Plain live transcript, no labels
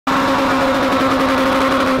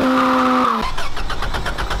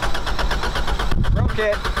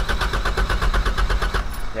it.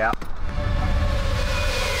 Yeah.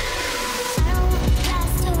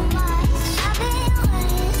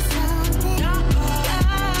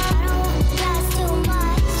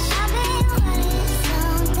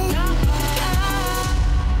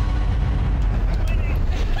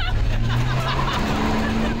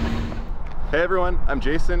 Hey everyone, I'm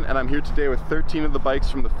Jason and I'm here today with 13 of the bikes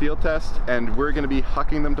from the field test, and we're going to be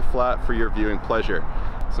hucking them to flat for your viewing pleasure.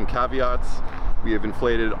 Some caveats: we have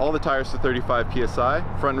inflated all the tires to 35 psi,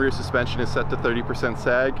 front and rear suspension is set to 30%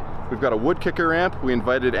 sag, we've got a wood kicker ramp, we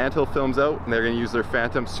invited Anthill Films out and they're going to use their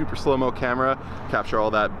Phantom super slow-mo camera, capture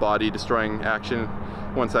all that body destroying action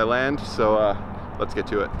once I land, so let's get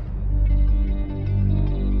to it.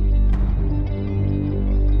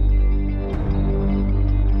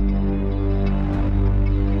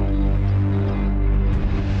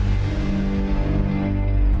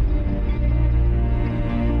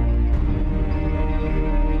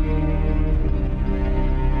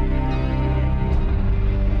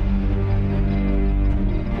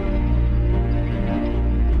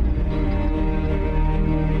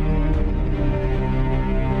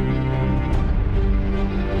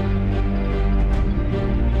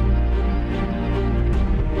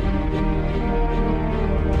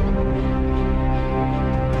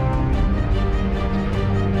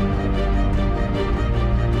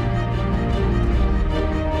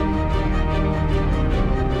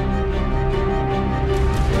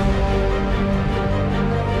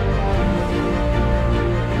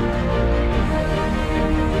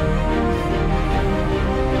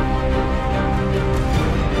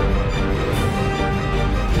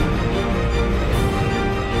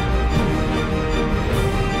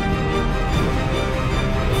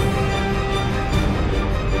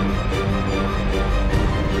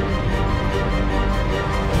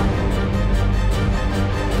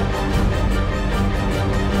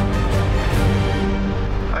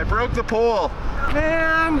 Broke the pole.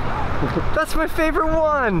 Man, that's my favorite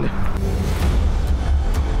one.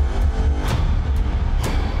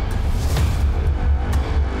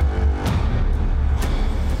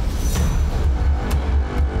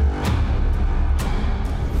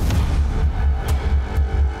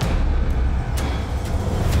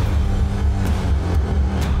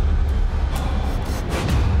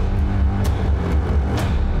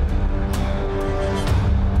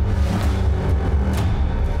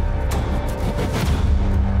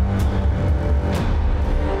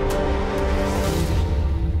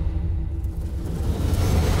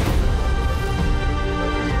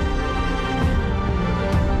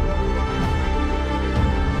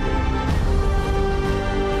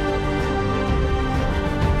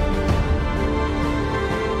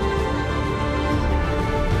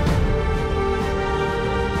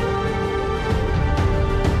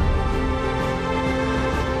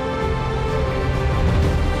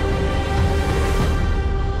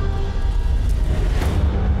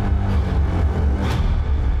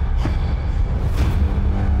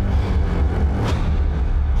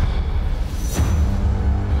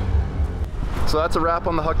 So that's a wrap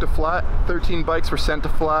on the Hucked to flat. 13 bikes were sent to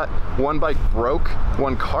flat. One bike broke,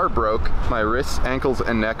 one car broke. My wrists, ankles,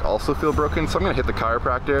 and neck also feel broken, so I'm gonna hit the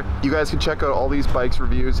chiropractor. You guys can check out all these bikes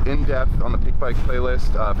reviews in depth on the Pinkbike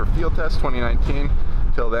playlist for Field Test 2019.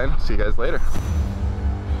 Till then, see you guys later.